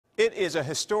It is a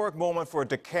historic moment for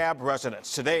DeKalb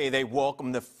residents. Today, they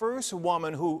welcome the first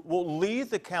woman who will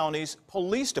lead the county's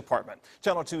police department.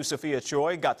 Channel 2's Sophia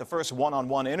Choid got the first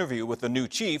one-on-one interview with the new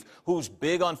chief, who's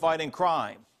big on fighting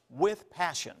crime with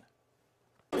passion.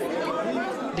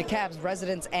 DeKalb's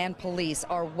residents and police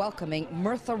are welcoming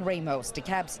Mirtha Ramos,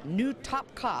 DeKalb's new top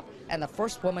cop and the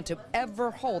first woman to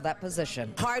ever hold that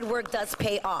position. Hard work does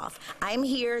pay off. I'm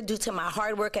here due to my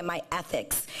hard work and my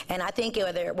ethics. And I think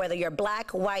whether you're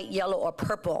black, white, yellow, or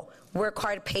purple, work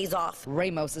hard pays off.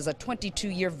 Ramos is a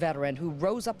 22-year veteran who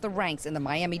rose up the ranks in the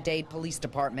Miami-Dade Police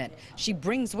Department. She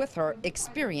brings with her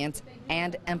experience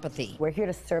and empathy. We're here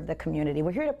to serve the community.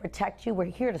 We're here to protect you. We're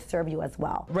here to serve you as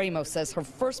well. Ramos says her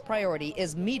first priority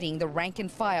is meeting the rank and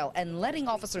file and letting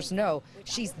officers know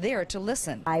she's there to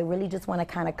listen. I really just want to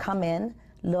kind of come in,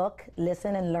 look,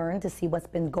 listen, and learn to see what's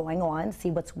been going on, see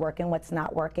what's working, what's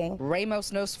not working.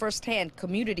 Ramos knows firsthand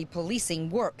community policing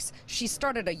works. She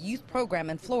started a youth program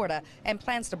in Florida and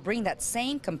plans to bring that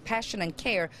same compassion and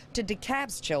care to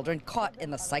DeKalb's children caught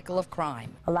in the cycle of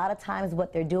crime. A lot of times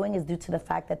what they're doing is due to the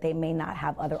fact that they may not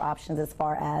have other options as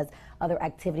far as other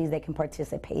activities they can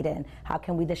participate in. How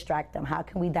can we distract them? How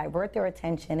can we divert their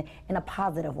attention in a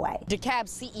positive way?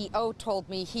 DeKalb's CEO told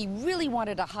me he really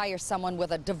wanted to hire someone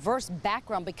with a diverse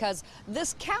background because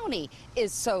this county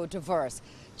is so diverse.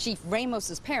 Chief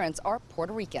Ramos's parents are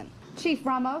Puerto Rican. Chief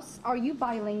Ramos, are you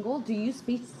bilingual? Do you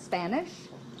speak Spanish?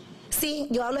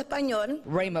 Sí, yo hablo español.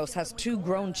 Ramos has 2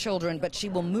 grown children, but she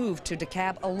will move to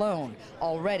DeKalb alone.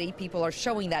 Already, people are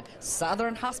showing that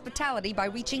Southern hospitality by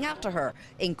reaching out to her,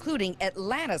 including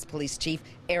Atlanta's police chief,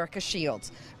 Erica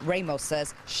Shields. Ramos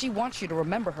says she wants you to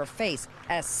remember her face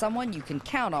as someone you can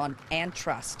count on and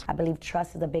trust. I believe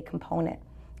trust is a big component.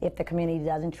 If the community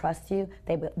doesn't trust you,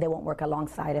 they won't work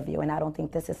alongside of you, and I don't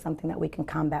think this is something that we can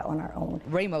combat on our own.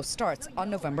 Ramos starts on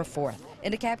November 4th.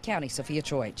 In DeKalb County, Sophia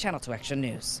Choid, Channel 2 Action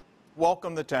News.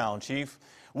 Welcome to town, Chief.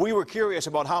 We were curious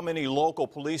about how many local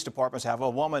police departments have a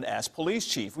woman as police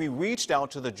chief. We reached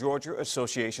out to the Georgia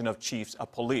Association of Chiefs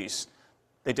of Police.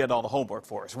 They did all the homework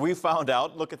for us. We found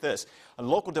out, look at this, in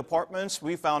local departments,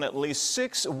 we found at least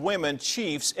 6 women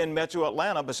chiefs in Metro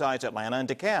Atlanta besides Atlanta and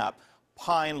DeKalb.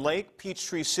 Pine Lake,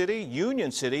 Peachtree City,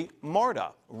 Union City,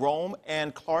 Marta, Rome,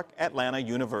 and Clark Atlanta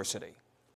University.